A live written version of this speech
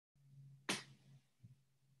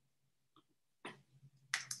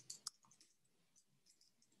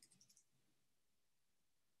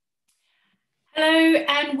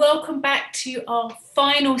and welcome back to our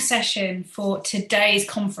final session for today's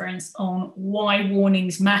conference on why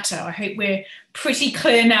warnings matter. I hope we're pretty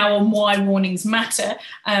clear now on why warnings matter,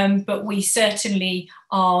 but we certainly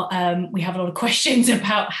are, we have a lot of questions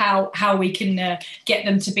about how we can get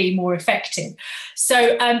them to be more effective.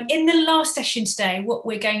 So in the last session today, what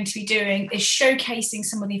we're going to be doing is showcasing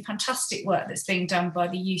some of the fantastic work that's being done by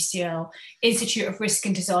the UCL Institute of Risk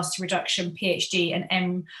and Disaster Reduction, PhD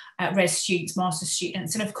and MRes students, master's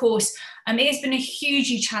students. And of course, it has been a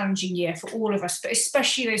hugely challenging year for all of us, but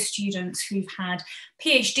especially those students who've had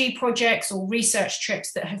PhD projects or research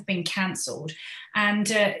trips that have been cancelled. And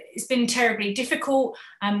it's been terribly difficult.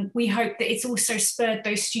 We hope that it's also spurred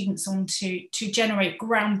those students on to generate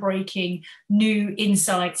groundbreaking new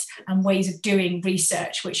insights and ways of doing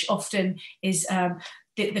research, which often is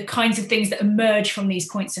the kinds of things that emerge from these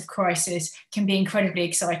points of crisis can be incredibly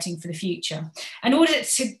exciting for the future. In order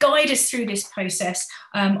to guide us through this process,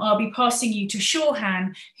 I'll be passing you to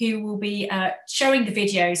Shorhan, who will be showing the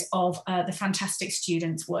videos of the fantastic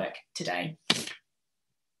students' work today.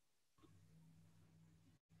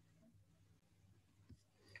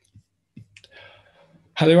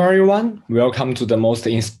 Hello everyone, welcome to the most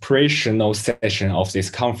inspirational session of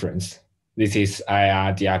this conference. This is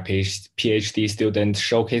IRDR PhD student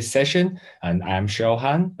showcase session, and I am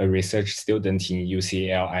Shorhan, a research student in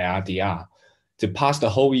UCL IRDR. The past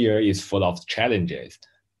whole year is full of challenges.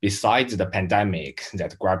 Besides the pandemic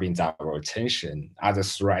that grabbing our attention, other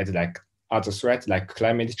threats like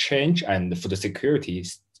climate change and food security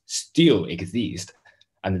still exist,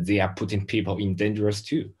 and they are putting people in danger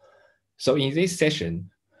too. So in this session,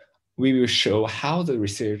 we will show how the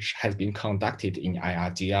research has been conducted in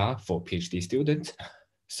IRDR for PhD students.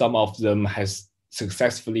 Some of them has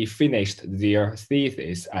successfully finished their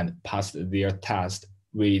thesis and passed their test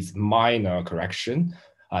with minor correction,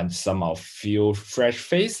 and some of few fresh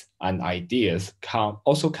faces and ideas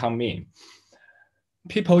also come in.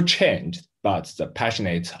 People changed, but the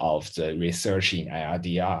passionate of the research in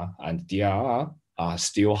IRDR and DRR are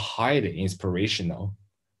still highly inspirational,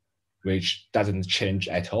 which doesn't change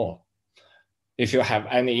at all. If you have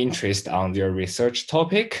any interest on their research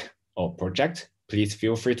topic or project, please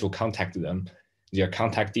feel free to contact them. Their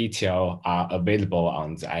contact details are available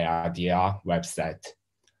on the IRDR website.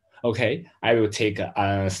 Okay, I will take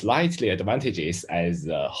slightly advantages as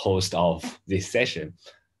the host of this session.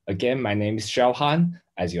 Again, my name is Shorhan.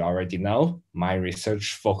 As you already know, my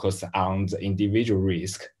research focuses on the individual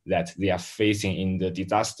risk that they are facing in the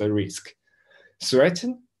disaster risk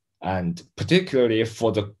threaten, and particularly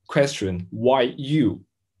for the question why you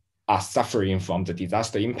are suffering from the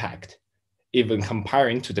disaster impact, even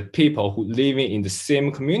comparing to the people who living in the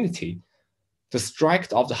same community. The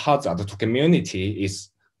strike of the hazard to community is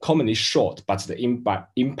commonly short, but the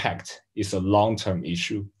impact is a long-term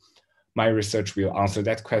issue. My research will answer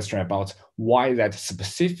that question about why that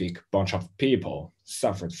specific bunch of people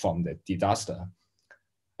suffered from the disaster.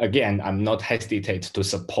 Again, I'm not hesitate to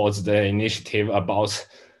support the initiative about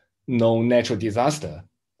no natural disaster,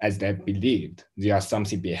 as they believed there are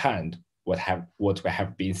something behind what we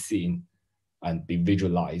have been seen and be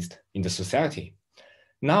visualized in the society.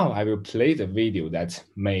 Now I will play the video that's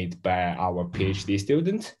made by our PhD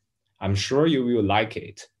student. I'm sure you will like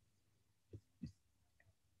it.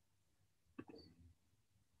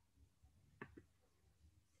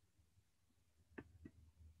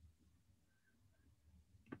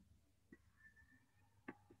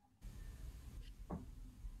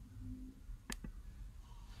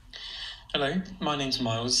 Hello, my name's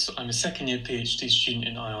Miles. I'm a second-year PhD student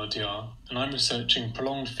in IRDR, and I'm researching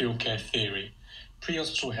prolonged field care theory,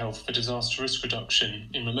 pre-hospital health for disaster risk reduction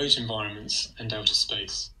in remote environments and outer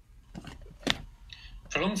space.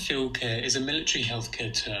 Prolonged field care is a military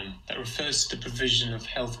healthcare term that refers to the provision of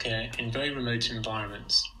healthcare in very remote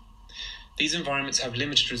environments. These environments have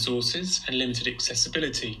limited resources and limited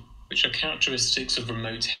accessibility, which are characteristics of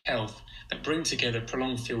remote health that bring together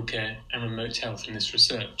prolonged field care and remote health in this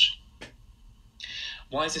research.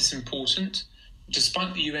 Why is this important?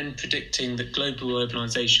 Despite the UN predicting that global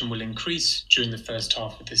urbanization will increase during the first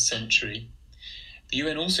half of this century, the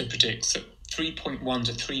UN also predicts that 3.1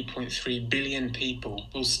 to 3.3 billion people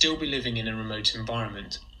will still be living in a remote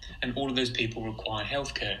environment, and all of those people require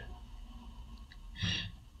healthcare.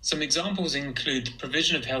 Some examples include the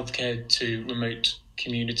provision of healthcare to remote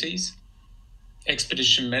communities,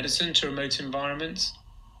 expedition medicine to remote environments,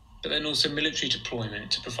 but then also military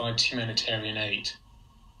deployment to provide humanitarian aid.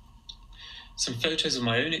 Some photos of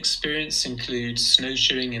my own experience include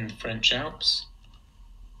snowshoeing in the French Alps,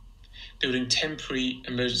 building temporary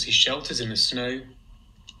emergency shelters in the snow,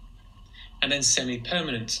 and then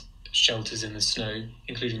semi-permanent shelters in the snow,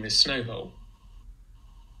 including this snow hole.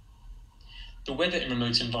 The weather in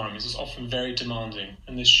remote environments is often very demanding,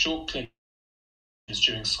 and there's short clear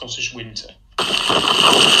during Scottish winter.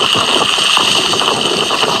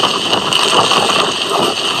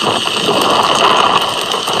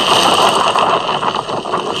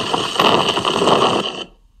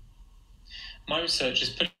 My research is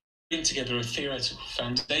putting together a theoretical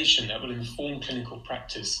foundation that will inform clinical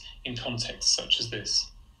practice in contexts such as this.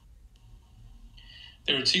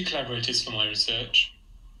 There are two collaborators for my research: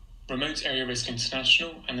 Remote Area Risk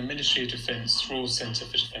International and the Ministry of Defence Royal Centre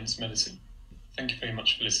for Defence Medicine. Thank you very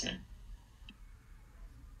much for listening.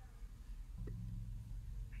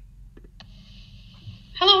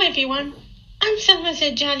 Hello everyone, I'm Salma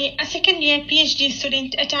Zajjali, a second-year PhD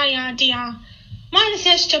student at IRDR. My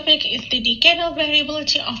research topic is the decadal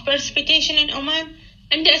variability of precipitation in Oman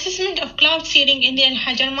and the assessment of cloud seeding in the Al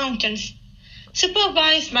Hajar Mountains,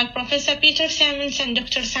 supervised by Professor Peter Sammons and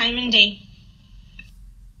Dr. Simon Day.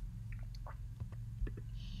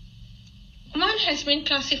 Oman has been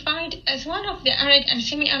classified as one of the arid and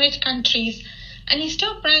semi-arid countries and is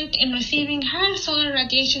top ranked in receiving higher solar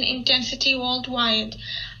radiation intensity worldwide.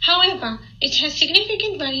 However, it has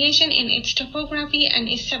significant variation in its topography and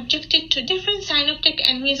is subjected to different synoptic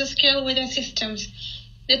and mesoscale weather systems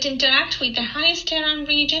that interact with the highest terrain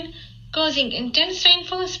region, causing intense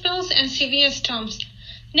rainfall spills and severe storms.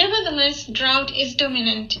 Nevertheless, drought is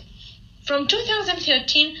dominant. From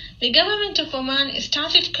 2013, the government of Oman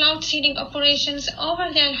started cloud seeding operations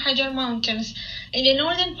over the Al Hajar Mountains in the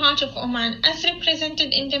northern part of Oman, as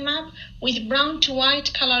represented in the map with brown to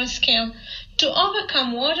white color scale, to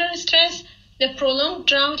overcome water stress, the prolonged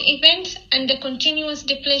drought events, and the continuous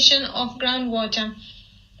depletion of groundwater.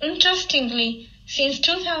 Interestingly, since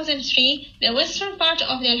 2003, the western part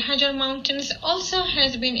of the Al Hajar Mountains also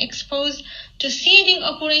has been exposed to seeding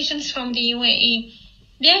operations from the UAE.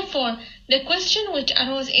 Therefore, the question which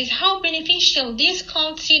arose is how beneficial these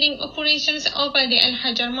cloud seeding operations over the Al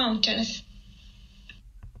Hajar Mountains.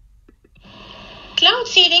 Cloud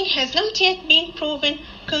seeding has not yet been proven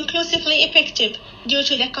conclusively effective due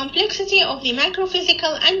to the complexity of the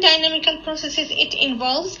macrophysical and dynamical processes it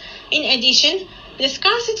involves. In addition, the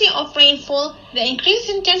scarcity of rainfall, the increased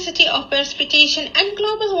intensity of precipitation, and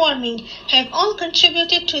global warming have all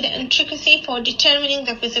contributed to the intricacy for determining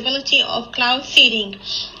the feasibility of cloud seeding.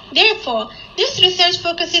 Therefore, this research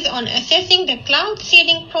focuses on assessing the cloud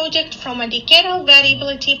seeding project from a decadal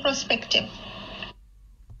variability perspective.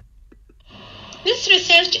 This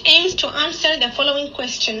research aims to answer the following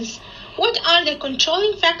questions. What are the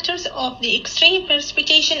controlling factors of the extreme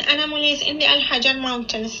precipitation anomalies in the Al Hajar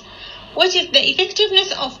Mountains? What is the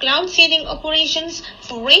effectiveness of cloud seeding operations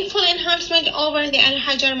for rainfall enhancement over the Al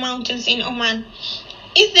Hajar Mountains in Oman?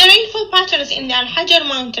 Is the rainfall patterns in the Al Hajar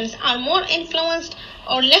Mountains are more influenced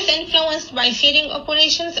or less influenced by seeding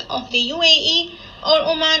operations of the UAE or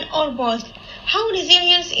Oman, or both? How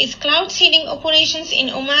resilient is cloud seeding operations in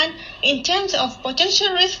Oman in terms of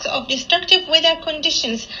potential risks of destructive weather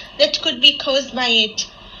conditions that could be caused by it?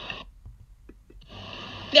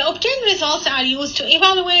 The obtained results are used to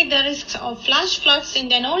evaluate the risks of flash floods in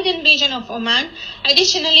the northern region of Oman.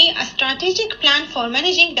 Additionally, a strategic plan for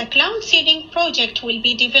managing the cloud seeding project will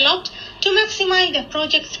be developed to maximize the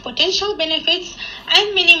project's potential benefits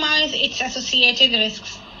and minimize its associated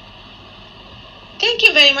risks. Thank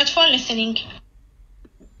you very much for listening.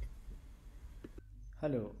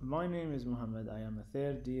 Hello, my name is Mohammed. I am a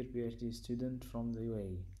third-year PhD student from the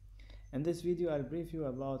UAE. In this video, I'll brief you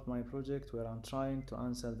about my project where I'm trying to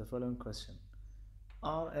answer the following question.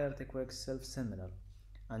 Are earthquakes self-similar?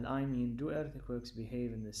 And I mean, do earthquakes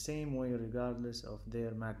behave in the same way regardless of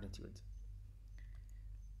their magnitude?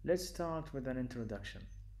 Let's start with an introduction.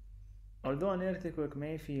 Although an earthquake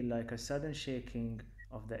may feel like a sudden shaking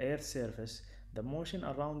of the Earth's surface, the motion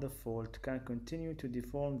around the fault can continue to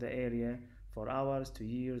deform the area for hours to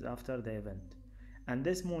years after the event. And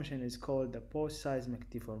this motion is called the post-seismic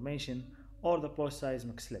deformation or the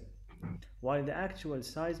post-seismic slip, while the actual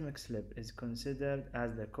seismic slip is considered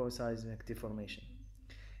as the co-seismic deformation.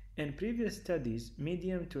 In previous studies,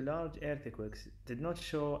 medium to large earthquakes did not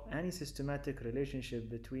show any systematic relationship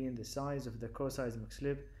between the size of the co-seismic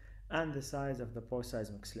slip and the size of the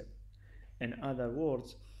post-seismic slip. In other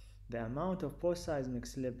words, the amount of post-seismic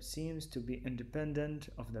slip seems to be independent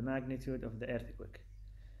of the magnitude of the earthquake.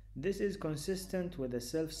 This is consistent with a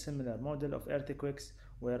self-similar model of earthquakes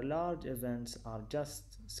where large events are just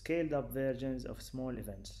scaled-up versions of small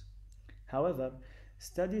events. However,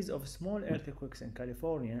 studies of small earthquakes in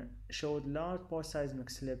California showed large post-seismic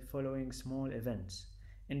slip following small events,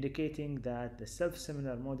 indicating that the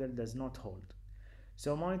self-similar model does not hold.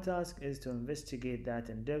 So my task is to investigate that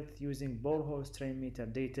in depth using borehole strain meter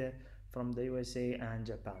data from the USA and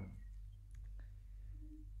Japan.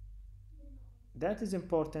 That is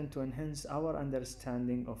important to enhance our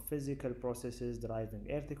understanding of physical processes driving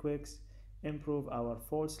earthquakes, improve our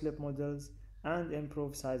fault slip models, and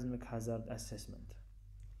improve seismic hazard assessment.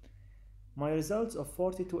 My results of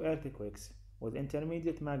 42 earthquakes with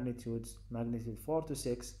intermediate magnitudes, magnitude 4 to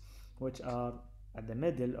 6, which are at the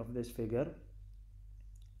middle of this figure,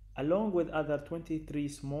 along with other 23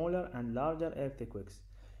 smaller and larger earthquakes,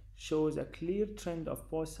 shows a clear trend of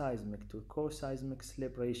post-seismic to co-seismic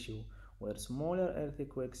slip ratio, where smaller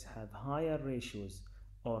earthquakes have higher ratios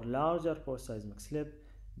or larger post-seismic slip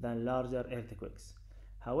than larger earthquakes.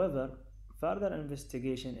 However, further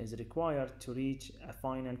investigation is required to reach a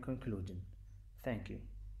final conclusion. Thank you.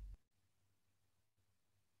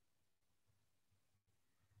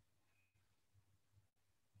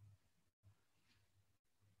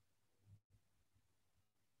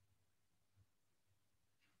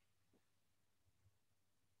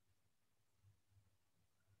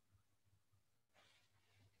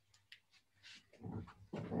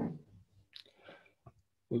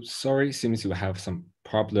 Oops, sorry, seems you have some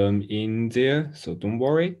problem in there, so don't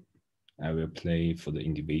worry. I will play for the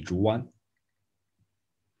individual one.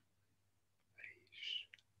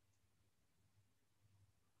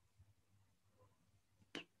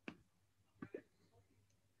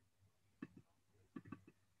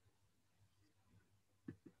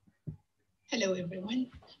 Hello, everyone.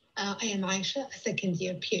 I am Aisha, a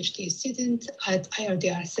second-year PhD student at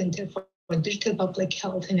IRDR Center for Digital Public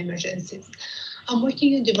Health and Emergencies. I'm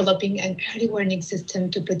working on developing an early warning system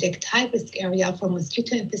to predict high-risk area for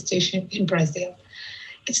mosquito infestation in Brazil.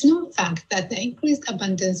 It's known fact that the increased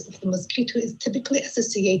abundance of the mosquito is typically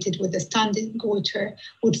associated with the standing water,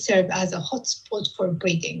 which serve as a hotspot for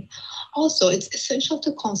breeding. Also, it's essential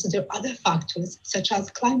to consider other factors, such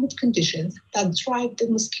as climate conditions, that drive the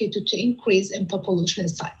mosquito to increase in population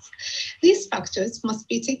size. These factors must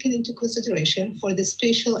be taken into consideration for the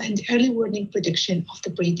spatial and early warning prediction of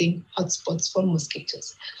the breeding hotspots for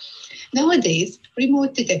mosquitoes. Nowadays,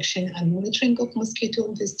 remote detection and monitoring of mosquito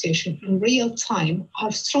infestation in real time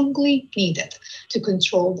are strongly needed to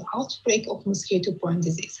control the outbreak of mosquito-borne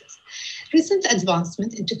diseases. Recent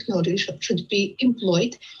advancement in technology should be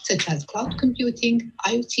employed, such as cloud computing,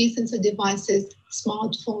 IoT sensor devices,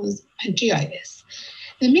 smartphones, and GIS.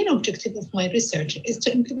 The main objective of my research is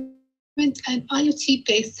to implement an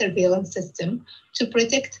IoT-based surveillance system to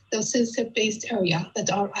protect those sensor-based areas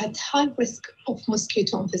that are at high risk of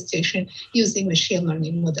mosquito infestation using machine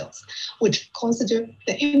learning models, which consider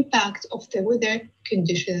the impact of the weather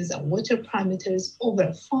conditions and water parameters over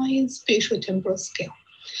a fine spatial-temporal scale.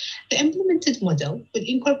 The implemented model will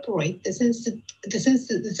incorporate the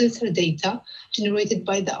sensor data generated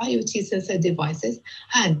by the IoT sensor devices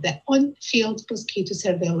and the on-field mosquito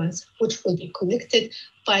surveillance, which will be collected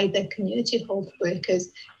by the community health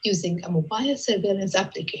workers using a mobile surveillance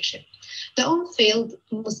application. The on-field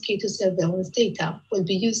mosquito surveillance data will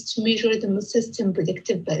be used to measure the system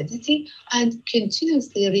predictive validity and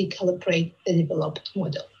continuously recalibrate the developed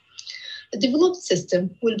model. The developed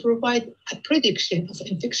system will provide a prediction of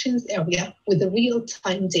infections area with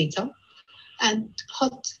real-time data and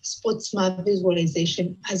hotspots map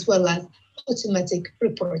visualization, as well as automatic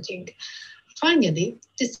reporting. Finally,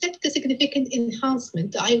 despite the significant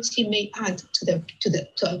enhancement the IoT may add to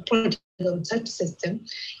a project on such system,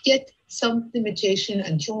 yet some limitation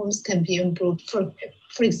and norms can be improved.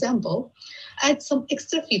 For example, add some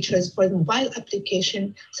extra features for the mobile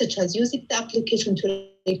application, such as using the application to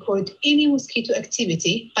record any mosquito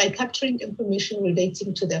activity by capturing information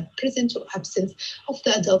relating to the presence or absence of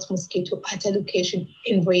the adult mosquito at a location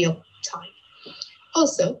in real time.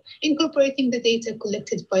 Also, incorporating the data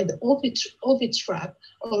collected by the OV trap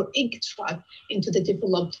or ink trap into the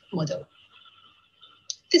developed model.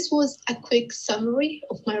 This was a quick summary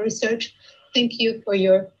of my research. Thank you for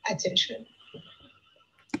your attention.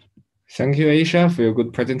 Thank you, Aisha, for your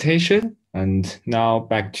good presentation. And now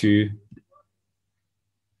back to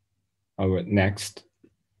our next.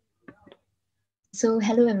 So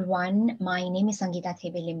hello everyone, my name is Sangeeta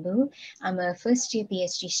Thebelimbu. I'm a first-year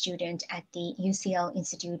PhD student at the UCL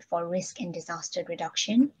Institute for Risk and Disaster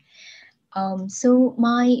Reduction. So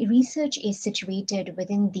my research is situated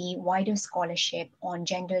within the wider scholarship on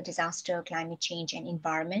gender, disaster, climate change, and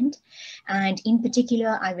environment. And in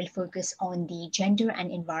particular, I will focus on the gender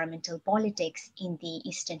and environmental politics in the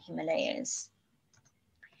Eastern Himalayas.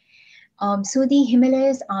 So the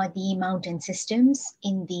Himalayas are the mountain systems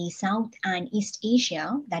in the South and East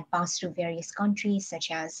Asia that pass through various countries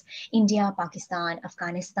such as India, Pakistan,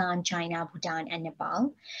 Afghanistan, China, Bhutan, and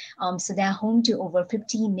Nepal. So they are home to over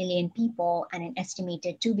 50 million people, and an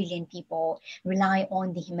estimated 2 billion people rely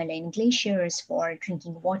on the Himalayan glaciers for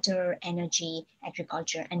drinking water, energy,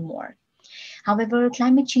 agriculture, and more. However,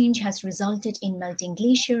 climate change has resulted in melting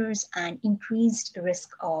glaciers and increased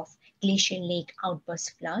risk of glacial lake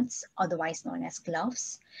outburst floods, otherwise known as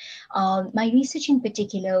GLUFs. My research in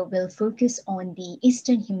particular will focus on the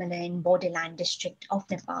Eastern Himalayan borderland district of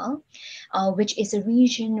Nepal, which is a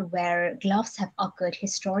region where GLUFs have occurred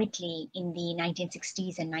historically in the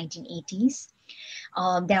 1960s and 1980s.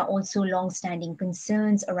 There are also long-standing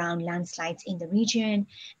concerns around landslides in the region,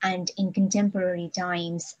 and in contemporary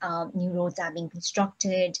times, new roads are being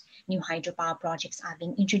constructed, new hydropower projects are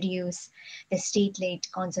being introduced, the state-led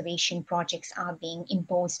conservation projects are being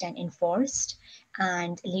imposed and enforced,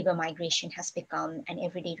 and labor migration has become an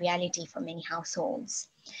everyday reality for many households.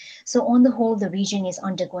 So on the whole, the region is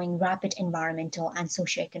undergoing rapid environmental and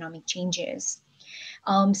socioeconomic changes.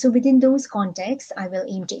 So within those contexts, I will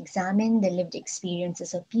aim to examine the lived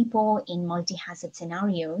experiences of people in multi-hazard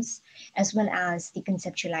scenarios, as well as the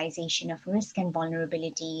conceptualization of risk and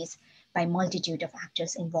vulnerabilities by multitude of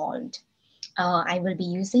actors involved. I will be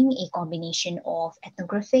using a combination of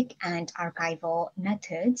ethnographic and archival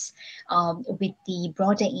methods with the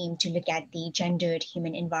broader aim to look at the gendered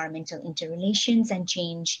human environmental interrelations and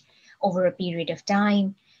change over a period of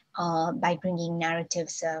time, by bringing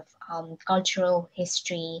narratives of cultural,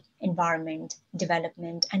 history, environment,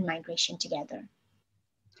 development, and migration together.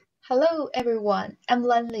 Hello everyone, I'm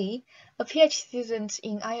Lan Li, a PhD student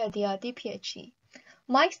in IRDR DPhD.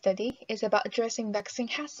 My study is about addressing vaccine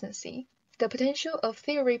hesitancy, the potential of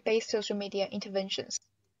theory-based social media interventions.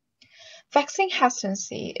 Vaccine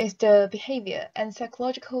hesitancy is the behavior and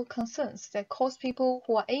psychological concerns that cause people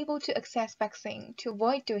who are able to access vaccine to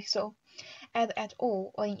avoid doing so, either at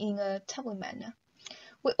all or in a timely manner.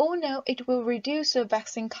 We all know it will reduce the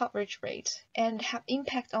vaccine coverage rate and have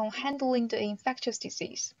impact on handling the infectious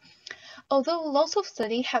disease. Although lots of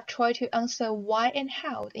studies have tried to answer why and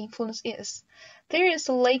how the influence is, there is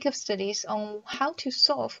a lack of studies on how to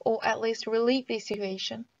solve or at least relieve this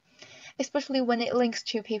situation, especially when it links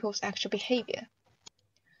to people's actual behavior.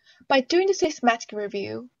 By doing the systematic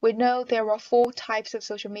review, we know there are 4 types of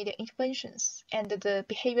social media interventions and the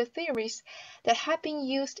behavior theories that have been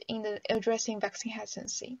used in addressing vaccine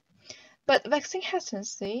hesitancy. But vaccine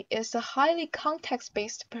hesitancy is a highly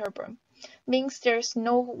context-based problem, means there's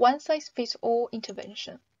no one-size-fits-all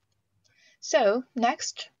intervention. So,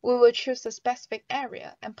 next, we will choose a specific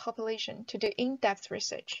area and population to do in-depth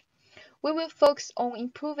research. We will focus on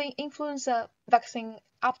improving influenza vaccine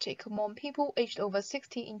uptake among people aged over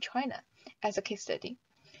 60 in China as a case study.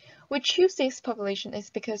 We choose this population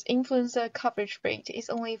is because influenza coverage rate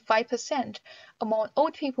is only 5% among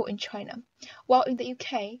old people in China, while in the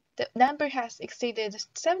UK, the number has exceeded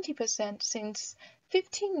 70% since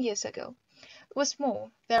 15 years ago. What's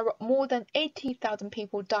more, there were more than 80,000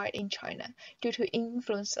 people died in China due to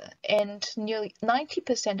influenza, and nearly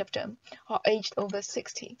 90% of them are aged over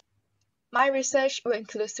 60. My research will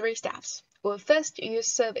include 3 steps. We'll first use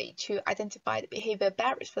survey to identify the behavior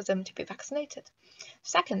barriers for them to be vaccinated.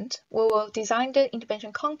 Second, we will design the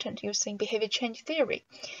intervention content using behavior change theory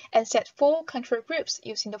and set 4 control groups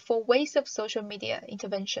using the 4 ways of social media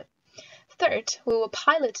intervention. Third, we will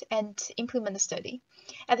pilot and implement the study.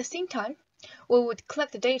 At the same time, we would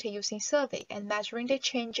collect the data using survey and measuring the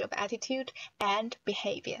change of attitude and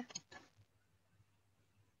behavior.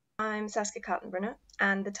 I'm Saskia Kartenbrunner,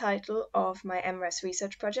 and the title of my MRes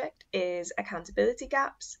research project is Accountability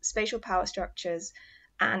Gaps, Spatial Power Structures,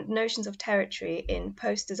 and Notions of Territory in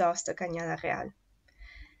Post-Disaster Cañada Real.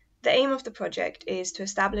 The aim of the project is to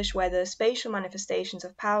establish whether spatial manifestations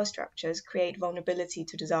of power structures create vulnerability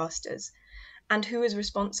to disasters, and who is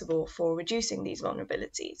responsible for reducing these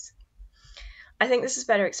vulnerabilities. I think this is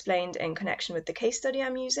better explained in connection with the case study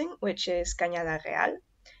I'm using, which is Cañada Real,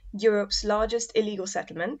 Europe's largest illegal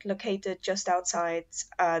settlement located just outside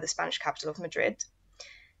the Spanish capital of Madrid.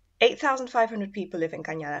 8,500 people live in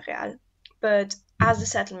Cañada Real, but as the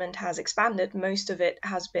settlement has expanded, most of it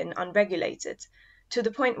has been unregulated, to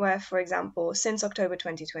the point where, for example, since October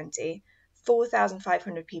 2020,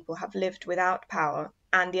 4,500 people have lived without power,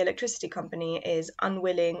 and the electricity company is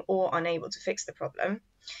unwilling or unable to fix the problem,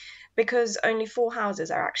 because only 4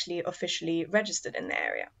 houses are actually officially registered in the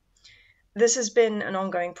area. This has been an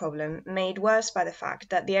ongoing problem, made worse by the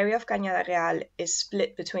fact that the area of Cañada Real is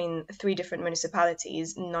split between 3 different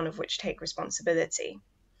municipalities, none of which take responsibility.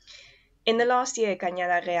 In the last year,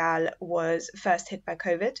 Cañada Real was first hit by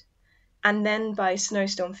COVID and then by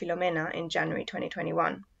Snowstorm Filomena in January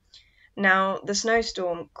 2021. Now, the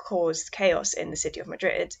snowstorm caused chaos in the city of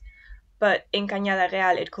Madrid, but in Cañada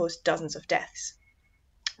Real it caused dozens of deaths.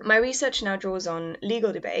 My research now draws on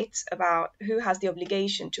legal debates about who has the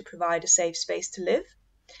obligation to provide a safe space to live,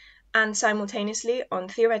 and simultaneously on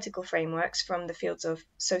theoretical frameworks from the fields of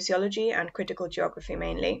sociology and critical geography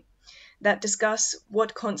mainly, that discuss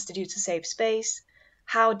what constitutes a safe space,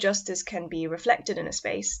 how justice can be reflected in a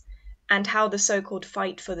space, and how the so-called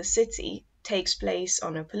fight for the city takes place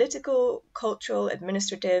on a political, cultural,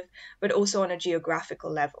 administrative, but also on a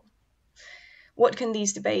geographical level. What can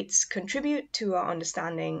these debates contribute to our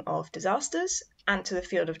understanding of disasters and to the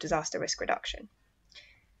field of disaster risk reduction?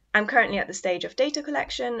 I'm currently at the stage of data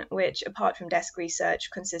collection, which, apart from desk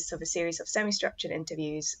research, consists of a series of semi-structured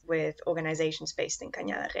interviews with organizations based in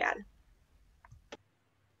Cañada Real.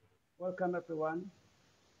 Welcome, everyone.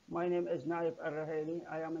 My name is Naif Al-Raheli.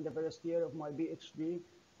 I am in the first year of my PhD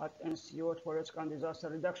at Institute for Risk and Disaster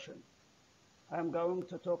Reduction. I am going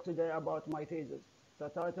to talk today about my thesis. The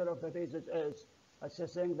title of the thesis is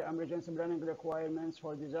Assessing the Emergency Planning Requirements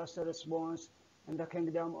for Disaster Response in the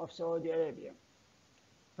Kingdom of Saudi Arabia.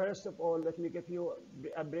 First of all, let me give you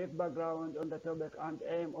a brief background on the topic and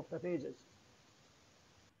aim of the thesis.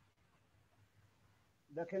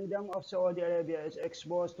 The Kingdom of Saudi Arabia is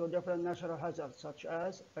exposed to different natural hazards such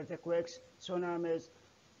as earthquakes, tsunamis,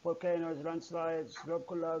 volcanoes, landslides, rock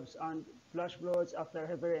collapse, and flash floods after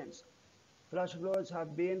heavy rains. Flash floods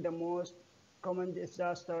have been the most common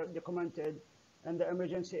disaster documented in the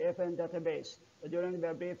emergency event database during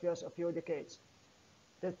the previous few decades.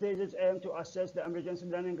 This thesis aims to assess the emergency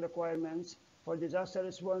planning requirements for disaster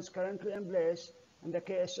response currently in place in the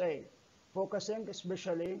KSA, focusing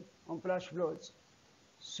especially on flash floods.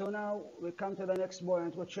 So now we come to the next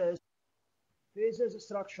point, which is thesis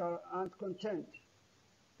structure and content.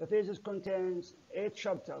 The thesis contains 8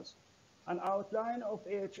 chapters. An outline of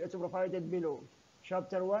each is provided below.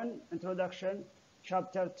 Chapter 1, Introduction.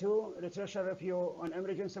 Chapter 2, Literature Review on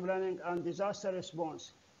Emergency Planning and Disaster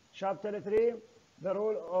Response. Chapter 3, the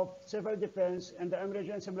role of civil defense in the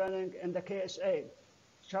emergency planning in the KSA.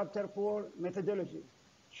 Chapter 4, Methodology.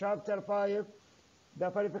 Chapter 5, the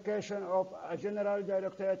verification of a General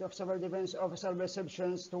Directorate of Civil Defense Officer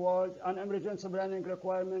perceptions toward an emergency planning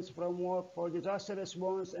requirements framework for disaster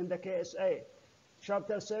response in the KSA.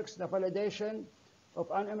 Chapter 6, the validation of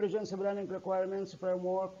an emergency planning requirements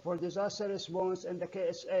framework for disaster response in the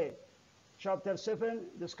KSA. Chapter 7,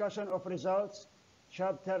 discussion of results.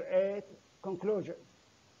 Chapter 8, conclusion.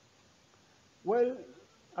 Well,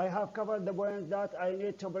 I have covered the points that I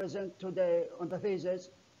need to present today on the thesis.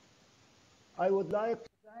 I would like to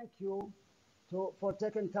thank you for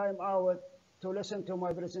taking time out to listen to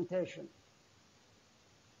my presentation.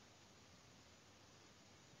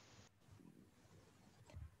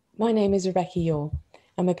 My name is Rebecca Yore.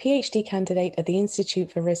 I'm a PhD candidate at the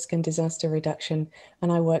Institute for Risk and Disaster Reduction,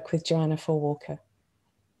 and I work with Joanna Ford-Walker.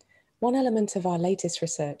 One element of our latest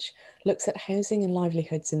research looks at housing and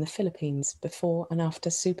livelihoods in the Philippines before and after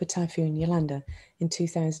Super Typhoon Yolanda in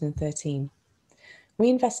 2013. We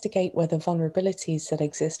investigate whether vulnerabilities that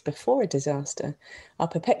exist before a disaster are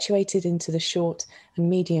perpetuated into the short and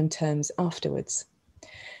medium terms afterwards.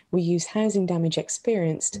 We use housing damage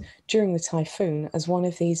experienced during the typhoon as one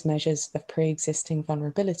of these measures of pre-existing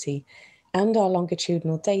vulnerability and our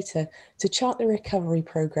longitudinal data to chart the recovery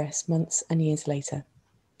progress months and years later.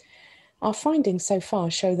 Our findings so far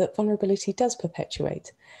show that vulnerability does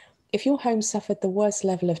perpetuate. If your home suffered the worst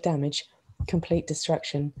level of damage, complete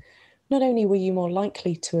destruction, not only were you more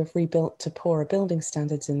likely to have rebuilt to poorer building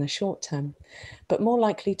standards in the short term, but more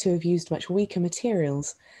likely to have used much weaker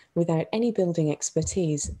materials without any building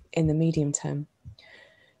expertise in the medium term.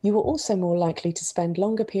 You were also more likely to spend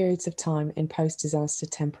longer periods of time in post-disaster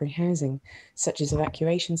temporary housing, such as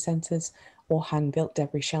evacuation centres or hand-built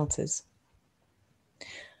debris shelters.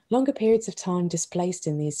 Longer periods of time displaced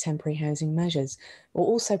in these temporary housing measures were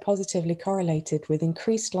also positively correlated with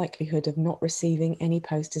increased likelihood of not receiving any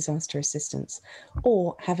post-disaster assistance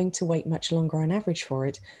or having to wait much longer on average for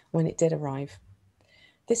it when it did arrive.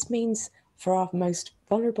 This means for our most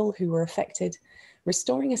vulnerable who were affected,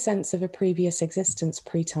 restoring a sense of a previous existence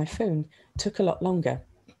pre-typhoon took a lot longer.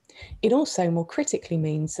 It also more critically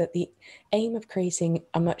means that the aim of creating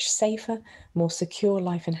a much safer, more secure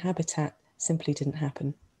life and habitat simply didn't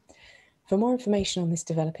happen. For more information on this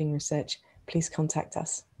developing research, please contact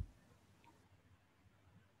us.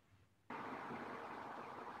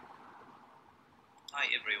 Hi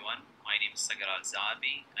everyone, my name is Sagar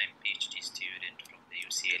Al-Zaabi. I'm a PhD student from the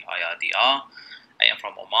UCL IRDR. I am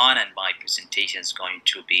from Oman, and my presentation is going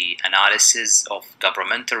to be analysis of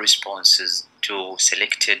governmental responses to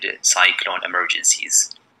selected cyclone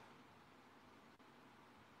emergencies.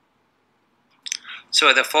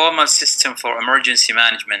 So the formal system for emergency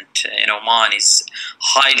management in Oman is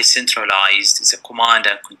highly centralized. It's a command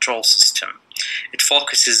and control system. It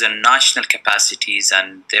focuses on national capacities,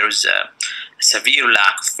 and there is a severe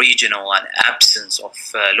lack of regional and absence of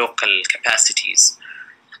local capacities.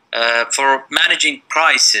 For managing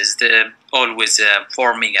crises, always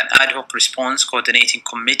forming an ad hoc response coordinating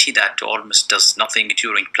committee that almost does nothing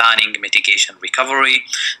during planning, mitigation, recovery.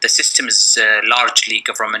 The system is largely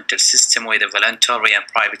governmental system where the voluntary and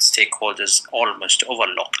private stakeholders almost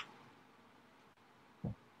overlooked.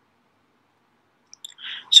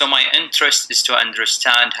 So my interest is to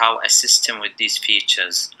understand how a system with these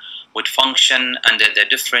features would function under the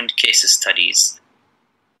different case studies.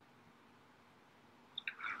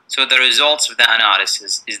 So the results of the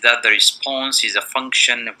analysis is that the response is a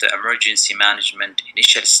function of the emergency management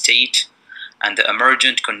initial state and the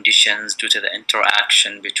emergent conditions due to the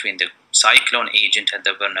interaction between the cyclone agent and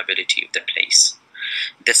the vulnerability of the place.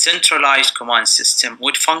 The centralized command system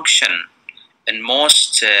would function in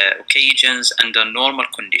most occasions under normal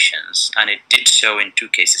conditions, and it did so in 2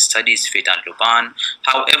 case studies, Fid and Luban.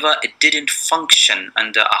 However, it didn't function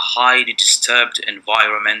under a highly disturbed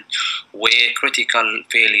environment where critical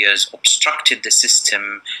failures obstructed the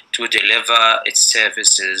system to deliver its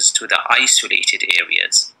services to the isolated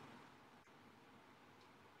areas.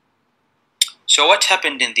 So what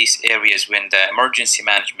happened in these areas when the emergency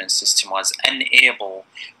management system was unable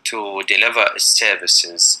to deliver its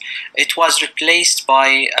services? It was replaced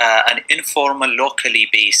by an informal, locally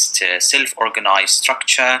based, self-organized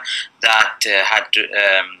structure that had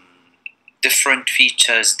different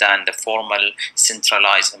features than the formal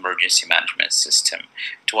centralized emergency management system.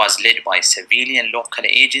 It was led by a civilian local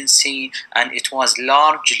agency, and it was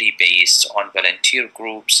largely based on volunteer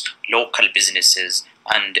groups, local businesses,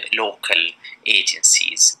 and local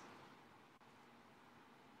agencies.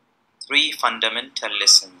 3 fundamental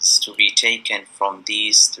lessons to be taken from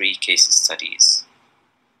these 3 case studies.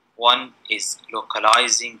 1 is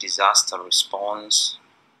localizing disaster response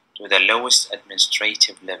to the lowest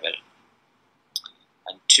administrative level.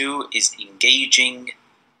 And 2 is engaging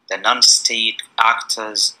the non-state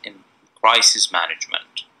actors in crisis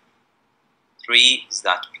management. 3 is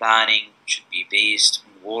that planning should be based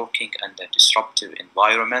on working under a disruptive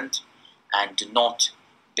environment and not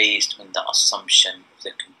based on the assumption of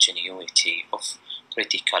the continuity of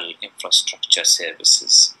critical infrastructure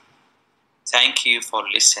services. Thank you for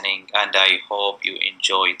listening, and I hope you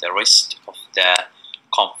enjoy the rest of the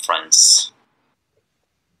conference.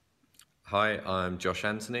 Hi, I'm Josh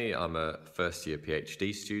Anthony. I'm a first-year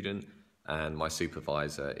PhD student, and my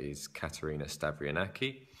supervisor is Katerina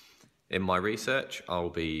Stavrianaki. In my research, I'll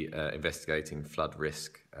be investigating flood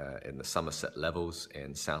risk in the Somerset levels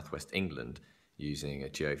in southwest England using a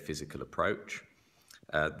geophysical approach.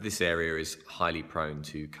 This area is highly prone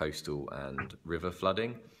to coastal and river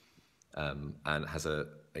flooding and has an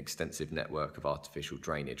extensive network of artificial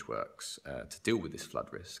drainage works to deal with this flood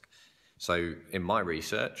risk. So in my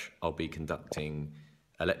research, I'll be conducting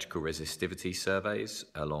electrical resistivity surveys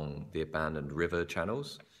along the abandoned river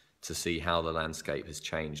channels to see how the landscape has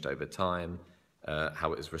changed over time,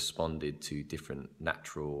 how it has responded to different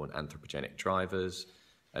natural and anthropogenic drivers,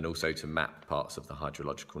 and also to map parts of the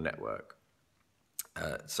hydrological network.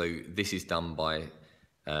 So this is done by,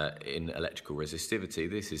 in electrical resistivity,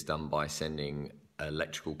 this is done by sending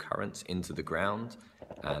electrical currents into the ground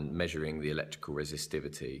and measuring the electrical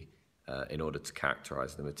resistivity in order to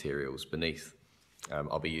characterize the materials beneath.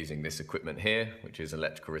 I'll be using this equipment here, which is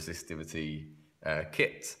electrical resistivity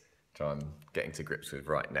kit, which I'm getting to grips with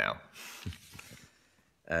right now.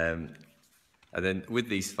 And then with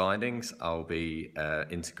these findings, I'll be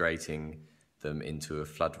integrating them into a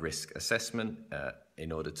flood risk assessment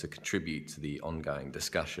in order to contribute to the ongoing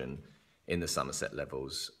discussion in the Somerset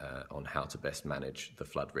levels on how to best manage the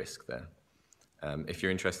flood risk there. If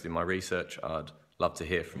you're interested in my research, I'd love to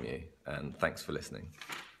hear from you, and thanks for listening.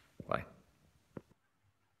 Bye.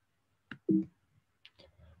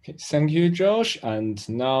 Okay, thank you, Josh. And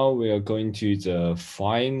now we are going to the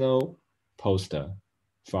final poster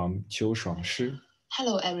from Qiu Shuangshi.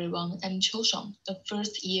 Hello everyone, I'm Qiu Shuang, a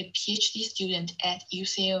first-year PhD student at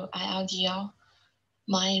UCL IRDR.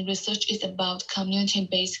 My research is about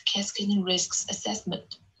community-based cascading risks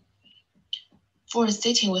assessment. For a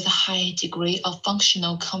city with a high degree of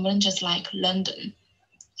functional convergence like London,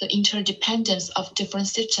 the interdependence of different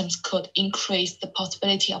systems could increase the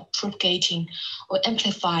possibility of propagating or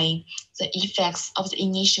amplifying the effects of the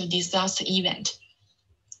initial disaster event.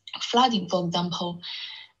 Flooding, for example,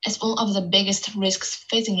 is one of the biggest risks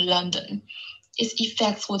facing London. Its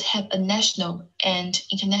effects would have a national and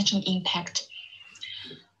international impact.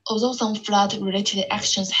 Although some flood-related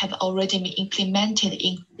actions have already been implemented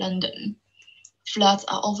in London, floods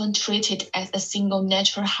are often treated as a single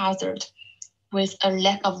natural hazard, with a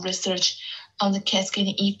lack of research on the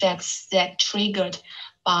cascading effects that triggered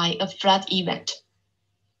by a flood event.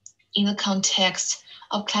 In the context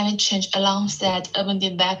of climate change alongside urban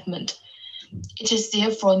development, it is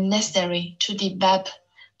therefore necessary to develop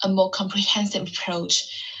a more comprehensive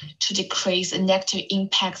approach to decrease the negative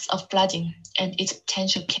impacts of flooding and its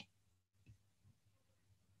potential.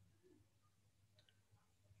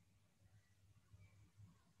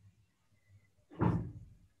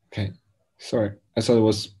 Okay, sorry, I thought it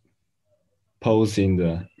was posing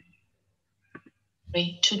the.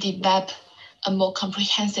 To develop a more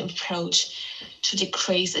comprehensive approach to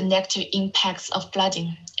decrease the negative impacts of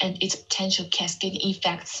flooding and its potential cascading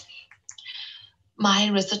effects. My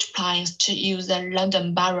research plans to use the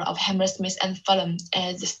London Borough of Hammersmith and Fulham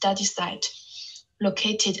as the study site,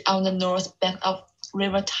 located on the north bank of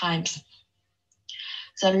River Thames.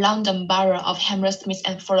 The London Borough of Hammersmith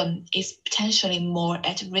and Fulham is potentially more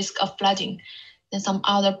at risk of flooding than some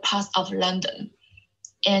other parts of London.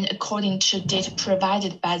 And according to data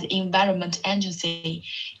provided by the Environment Agency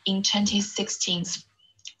in 2016,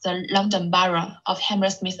 the London Borough of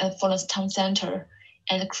Hammersmith and Fulham's town centre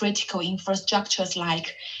and critical infrastructures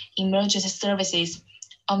like emergency services,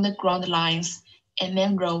 underground lines, and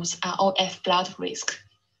main roads are all at flood risk.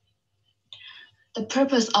 The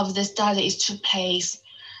purpose of this study is to place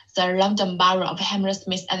the London Borough of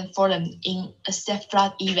Hammersmith and Fulham in a safe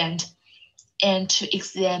flood event and to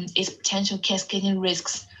examine its potential cascading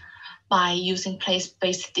risks by using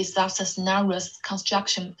place-based disaster scenarios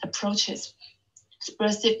construction approaches.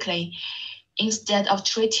 Specifically, instead of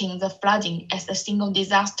treating the flooding as a single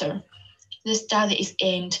disaster, this study is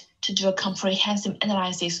aimed to do a comprehensive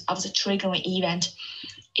analysis of the triggering event,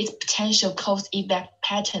 its potential cause-effect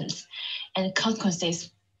patterns, and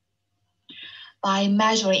consequences. By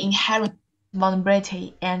measuring inherent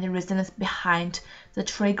vulnerability and resilience behind the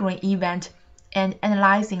triggering event and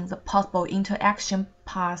analyzing the possible interaction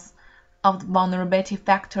paths of the vulnerability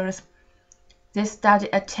factors, this study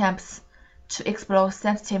attempts to explore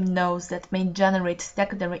sensitive nodes that may generate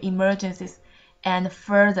secondary emergencies and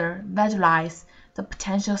further visualize the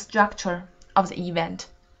potential structure of the event.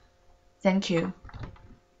 Thank you.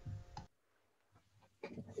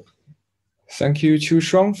 Thank you, Chu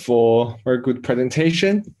Shuang, for very good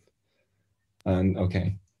presentation. And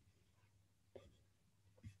okay,